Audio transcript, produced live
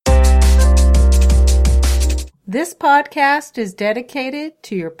This podcast is dedicated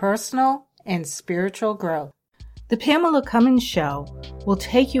to your personal and spiritual growth. The Pamela Cummins Show will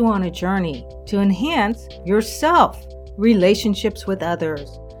take you on a journey to enhance yourself, relationships with others,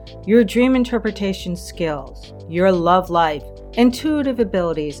 your dream interpretation skills, your love life, intuitive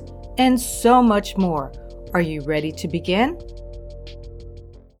abilities, and so much more. Are you ready to begin?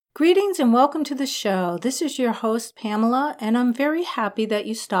 Greetings and welcome to the show. This is your host, Pamela, and I'm very happy that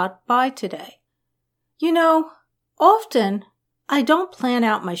you stopped by today. You know, often I don't plan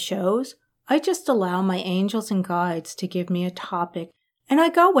out my shows. I just allow my angels and guides to give me a topic, and I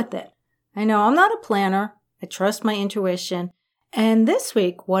go with it. I know I'm not a planner. I trust my intuition. And this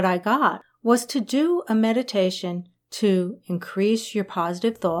week, what I got was to do a meditation to increase your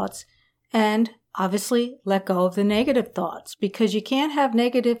positive thoughts and obviously let go of the negative thoughts, because you can't have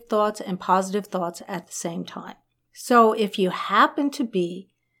negative thoughts and positive thoughts at the same time. So if you happen to be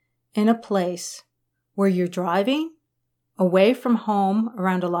in a place where you're driving away from home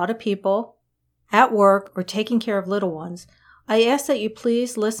around a lot of people, at work, or taking care of little ones, I ask that you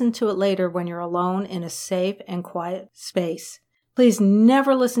please listen to it later when you're alone in a safe and quiet space. Please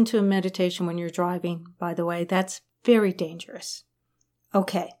never listen to a meditation when you're driving, by the way. That's very dangerous.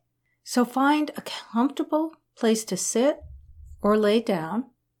 Okay, so find a comfortable place to sit or lay down.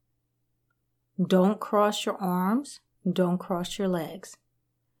 Don't cross your arms, don't cross your legs,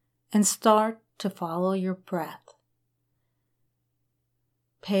 and start to follow your breath.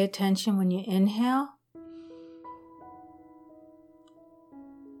 Pay attention when you inhale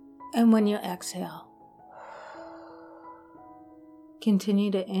and when you exhale.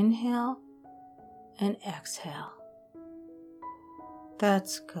 Continue to inhale and exhale.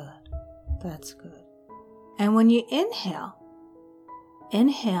 That's good. That's good. And when you inhale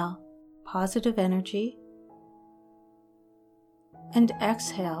positive energy, and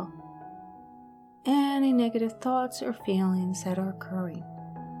exhale any negative thoughts or feelings that are occurring.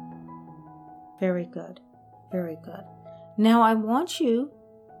 Very good. Very good. Now I want you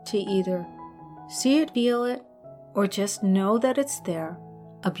to either see it, feel it, or just know that it's there,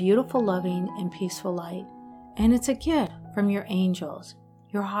 a beautiful, loving, and peaceful light. And it's a gift from your angels,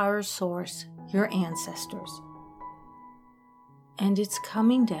 your higher source, your ancestors. And it's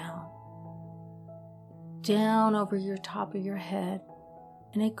coming down over your top of your head,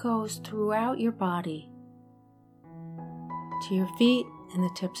 and it goes throughout your body to your feet and the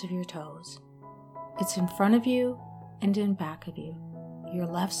tips of your toes. It's in front of you and in back of you, your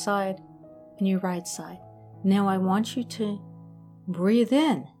left side and your right side. Now I want you to breathe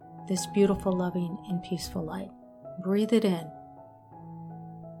in this beautiful, loving, and peaceful light. Breathe it in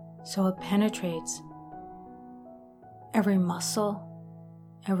so it penetrates every muscle,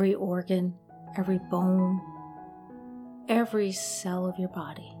 every organ, every bone, every cell of your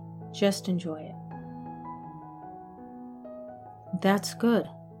body. Just enjoy it. That's good.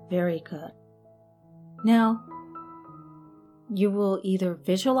 Very good. Now, you will either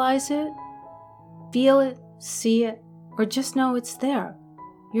visualize it, feel it, see it, or just know it's there.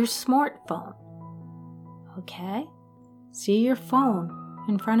 Your smartphone. Okay? See your phone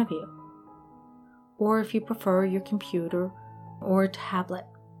in front of you. Or if you prefer, your computer or a tablet.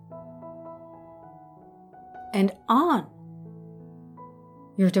 And on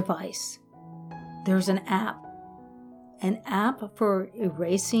your device, there's an app for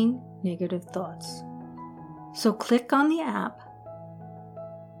erasing negative thoughts. So click on the app,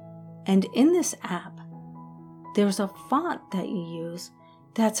 and in this app, there's a font that you use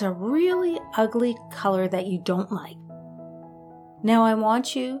that's a really ugly color that you don't like. Now I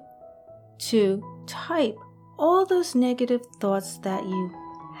want you to type all those negative thoughts that you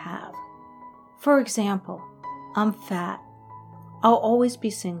have. For example, I'm fat. I'll always be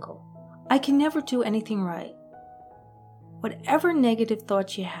single. I can never do anything right. Whatever negative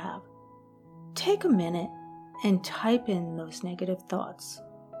thoughts you have, take a minute and type in those negative thoughts.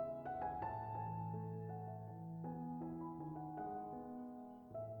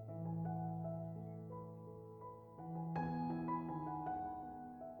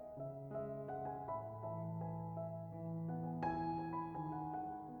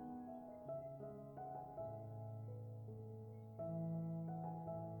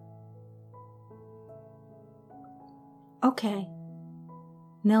 Okay,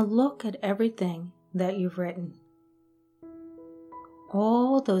 now look at everything that you've written.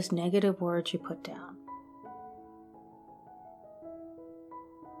 All those negative words you put down.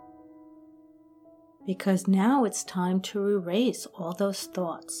 Because now it's time to erase all those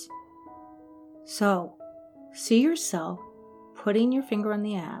thoughts. So, see yourself putting your finger on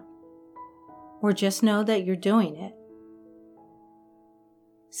the app, or just know that you're doing it.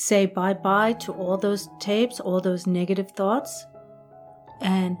 say bye-bye to all those tapes, all those negative thoughts,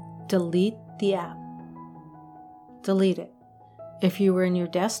 and delete the app. Delete it. If you were in your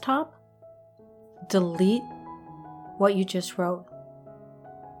desktop, delete what you just wrote.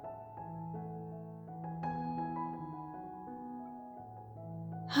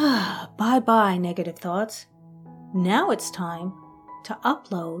 Bye-bye, negative thoughts. Now it's time to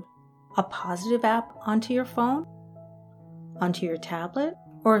upload a positive app onto your phone, onto your tablet,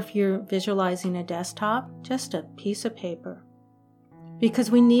 or if you're visualizing a desktop, just a piece of paper. Because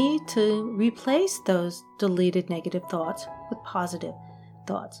we need to replace those deleted negative thoughts with positive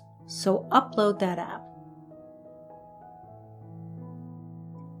thoughts. So upload that app.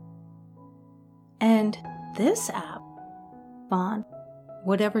 And this app, font,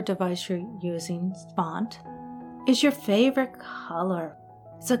 whatever device you're using, font, is your favorite color.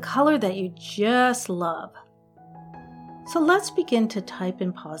 It's a color that you just love. So let's begin to type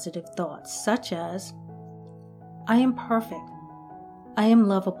in positive thoughts, such as, I am perfect. I am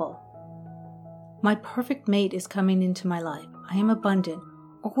lovable. My perfect mate is coming into my life. I am abundant.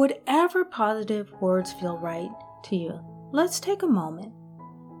 Or whatever positive words feel right to you. Let's take a moment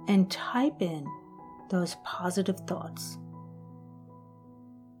and type in those positive thoughts.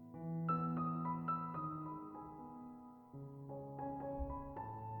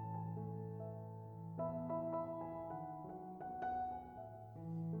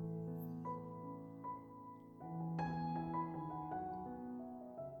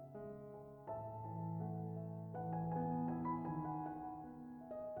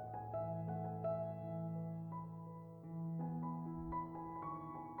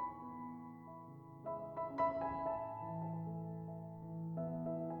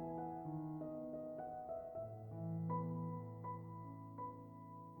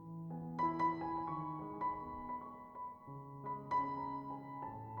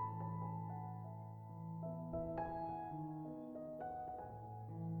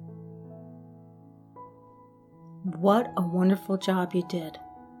 What a wonderful job you did.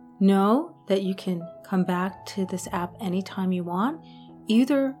 Know that you can come back to this app anytime you want,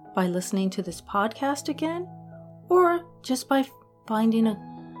 either by listening to this podcast again, or just by finding a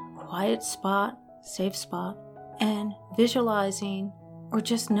quiet spot, safe spot, and visualizing or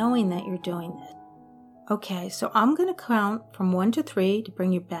just knowing that you're doing it. Okay, so I'm going to count from 1 to 3 to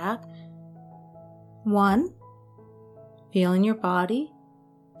bring you back. 1, feeling your body.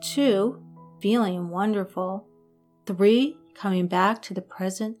 2, feeling wonderful. 3, coming back to the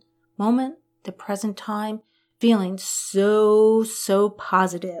present moment, the present time, feeling so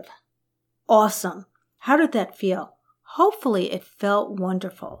positive. Awesome. How did that feel? Hopefully it felt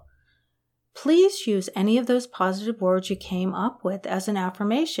wonderful. Please use any of those positive words you came up with as an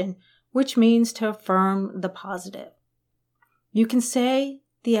affirmation, which means to affirm the positive. You can say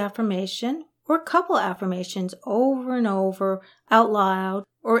the affirmation or a couple affirmations over and over out loud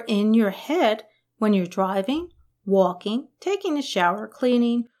or in your head when you're driving, walking, taking a shower,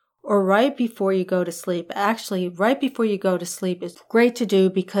 cleaning, or right before you go to sleep. Actually, right before you go to sleep is great to do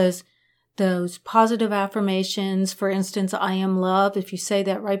because those positive affirmations, for instance, I am love, if you say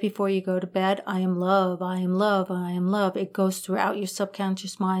that right before you go to bed, I am love, I am love, I am love, it goes throughout your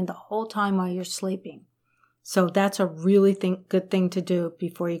subconscious mind the whole time while you're sleeping. So that's a really good thing to do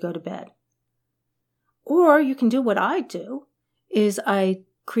before you go to bed. Or you can do what I do, is I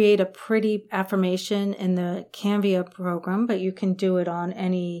create a pretty affirmation in the Canva program, but you can do it on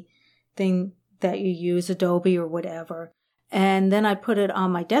anything that you use, Adobe or whatever. And then I put it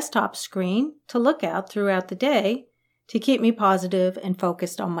on my desktop screen to look at throughout the day to keep me positive and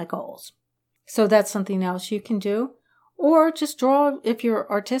focused on my goals. So that's something else you can do. Or just draw, if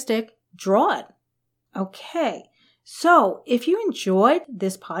you're artistic, draw it. Okay. So if you enjoyed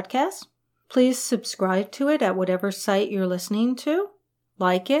this podcast, please subscribe to it at whatever site you're listening to.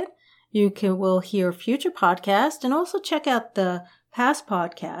 Like it. You will hear future podcasts and also check out the past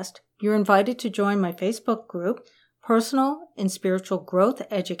podcast. You're invited to join my Facebook group, Personal and Spiritual Growth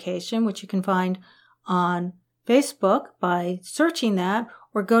Education, which you can find on Facebook by searching that,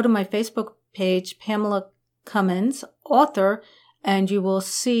 or go to my Facebook page, Pamela Cummins, author, and you will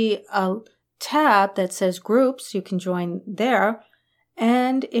see a tab that says groups. You can join there.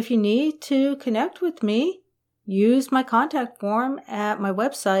 And if you need to connect with me, use my contact form at my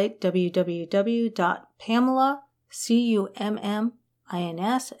website,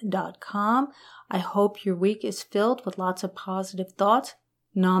 www.PamelaCummins.com. I hope your week is filled with lots of positive thoughts.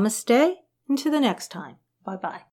 Namaste, and to the next time. Bye-bye.